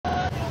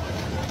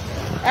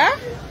Eh?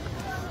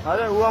 I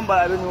don't want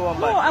buy. I don't want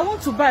buy. No, I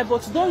want to buy,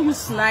 but don't use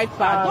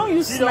sniper. Don't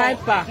use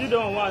sniper. You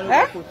don't want to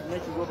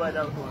make you go buy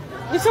that one.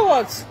 You see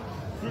what?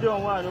 You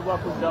don't want to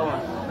put that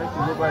one. Make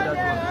you go buy that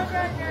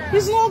one.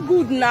 It's not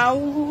good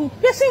now.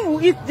 Person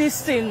will eat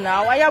this thing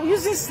now. I am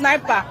using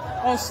sniper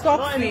on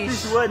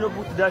stockfish. No, no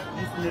put that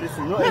this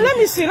medicine. No, let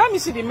me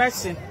see the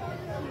medicine.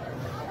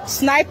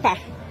 Sniper.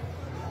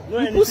 No,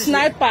 you put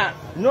sniper.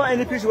 No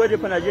any fish where they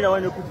put Nigeria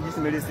when you put this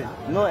medicine.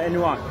 No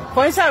anyone.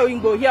 For inside you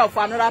can go here or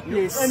for another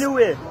place.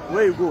 Anywhere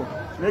where you go,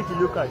 make you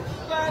look at it.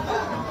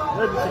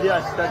 Maybe today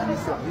I start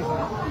this one.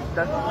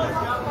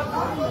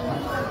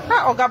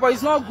 Oga, but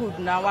it's not good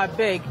now, I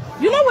beg.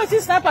 You know what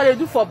this sniper they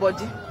do for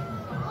body?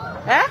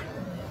 Eh?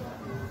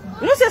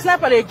 You know say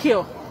sniper they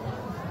kill?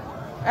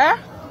 Eh?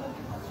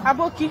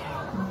 Aboki.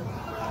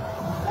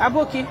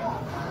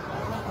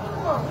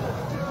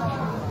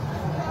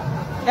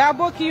 Yeah,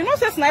 Aboki, you know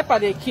say sniper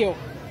they kill?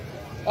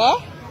 Eh?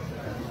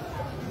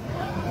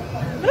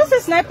 You know say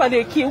sniper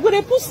they kill? We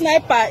they put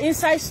sniper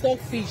inside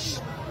stockfish.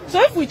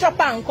 So if we chop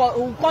and we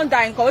can't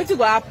die, what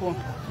will happen?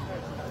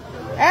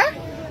 Eh?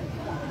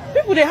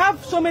 People they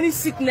have so many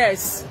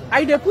sickness.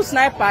 And they put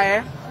sniper,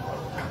 eh?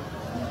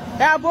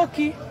 Yeah,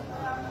 Aboki.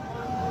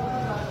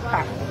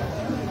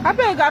 I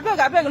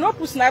beg, no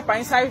put sniper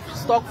inside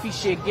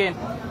stockfish again.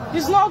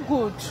 It's not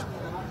good.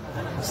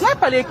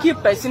 Sniper they kill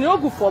person, no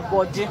good for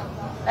body.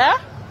 Eh?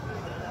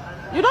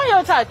 You don't hear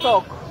what I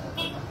talk.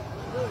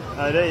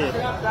 I don't hear.